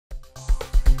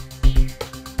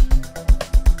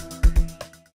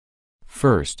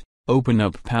First, open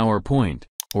up PowerPoint,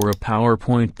 or a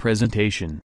PowerPoint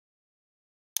presentation.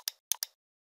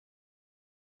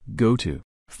 Go to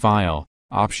File,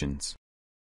 Options.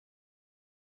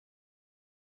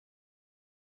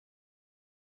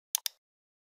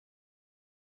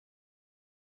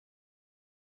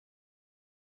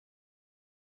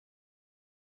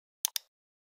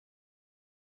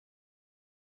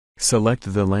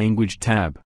 Select the Language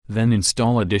tab, then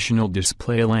install additional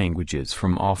display languages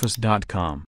from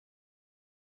office.com.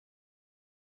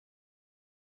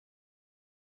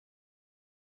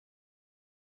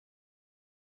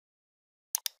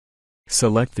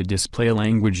 Select the display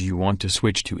language you want to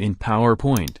switch to in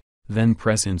PowerPoint, then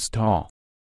press Install.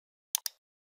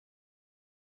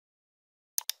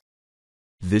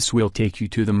 This will take you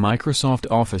to the Microsoft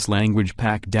Office Language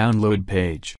Pack download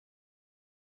page.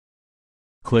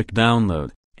 Click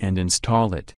Download, and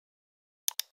install it.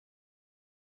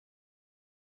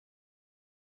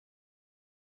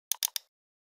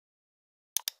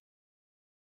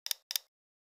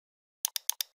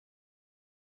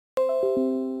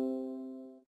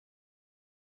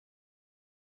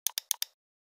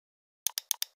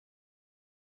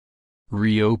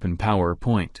 Reopen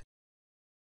PowerPoint.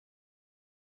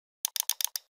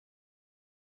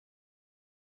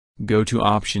 Go to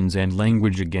Options and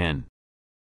Language again.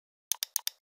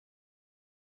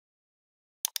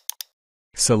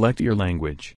 Select your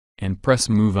language, and press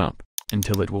Move Up,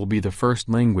 until it will be the first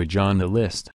language on the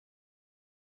list.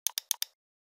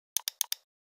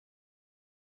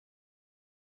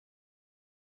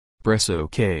 Press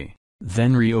OK,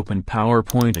 then reopen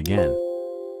PowerPoint again.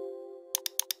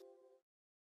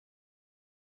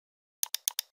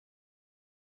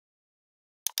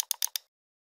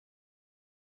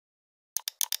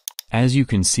 As you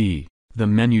can see, the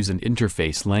menus and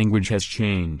interface language has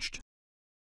changed.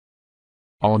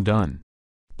 All done.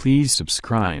 Please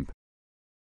subscribe.